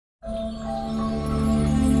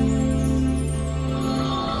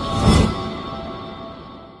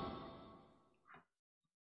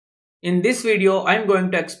In this video, I am going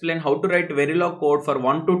to explain how to write Verilog code for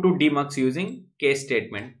 1 to 2 de-mux using case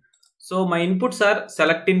statement. So my inputs are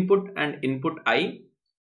select input and input I,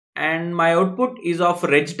 and my output is of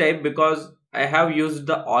reg type because I have used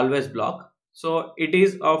the always block. So it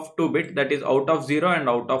is of 2-bit, that is out of 0 and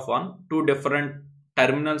out of 1, two different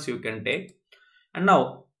terminals you can take. And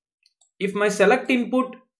now if my select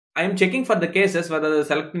input, I am checking for the cases whether the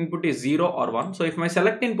select input is 0 or 1. So if my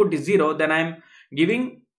select input is 0, then I am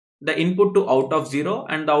giving the input to out of 0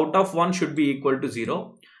 and the out of 1 should be equal to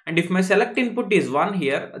 0. And if my select input is 1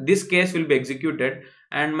 here, this case will be executed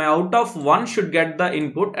and my out of 1 should get the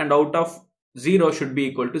input and out of 0 should be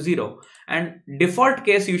equal to 0. And default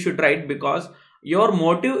case you should write because your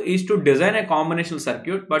motive is to design a combinational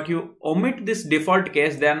circuit, but you omit this default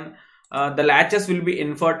case, then the latches will be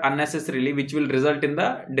inferred unnecessarily, which will result in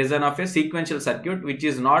the design of a sequential circuit, which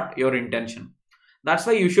is not your intention. That's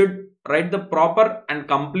why you should write the proper and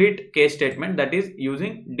complete case statement, that is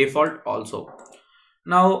using default also.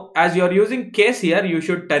 Now as you are using case here, you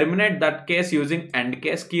should terminate that case using AND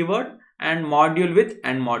case keyword and module with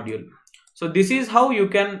AND module. So this is how you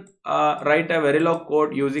can write a Verilog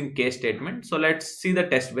code using case statement. So let's see the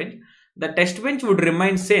test bench. The test bench would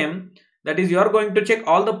remain same. That is, you are going to check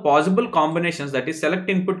all the possible combinations, that is select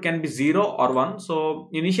input can be 0 or 1. So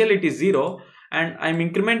initially it is 0 and I'm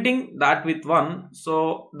incrementing that with 1.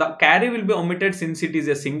 So the carry will be omitted since it is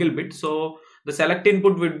a single bit. So the select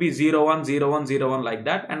input would be 0 1 0 1 0 1 like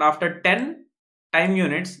that, and after 10 time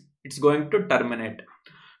units it's going to terminate.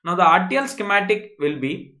 Now the RTL schematic will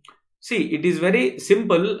be, see, it is very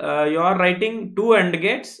simple. You are writing two AND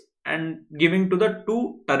gates and giving to the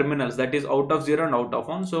two terminals, that is out of 0 and out of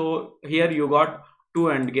 1. So here you got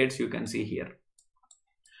two AND gates, you can see here.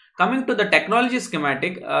 Coming to the technology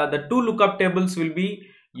schematic, the two lookup tables will be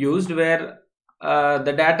used where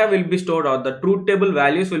the data will be stored, or the truth table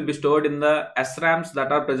values will be stored in the SRAMs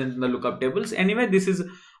that are present in the lookup tables. Anyway, this is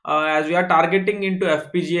as we are targeting into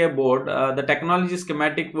FPGA board, the technology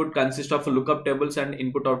schematic would consist of lookup tables and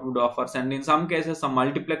input output buffers, and in some cases some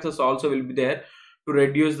multiplexers also will be there to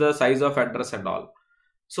reduce the size of address and all.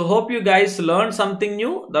 So hope you guys learned something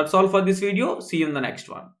new. That's all for this video. See you in the next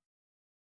one.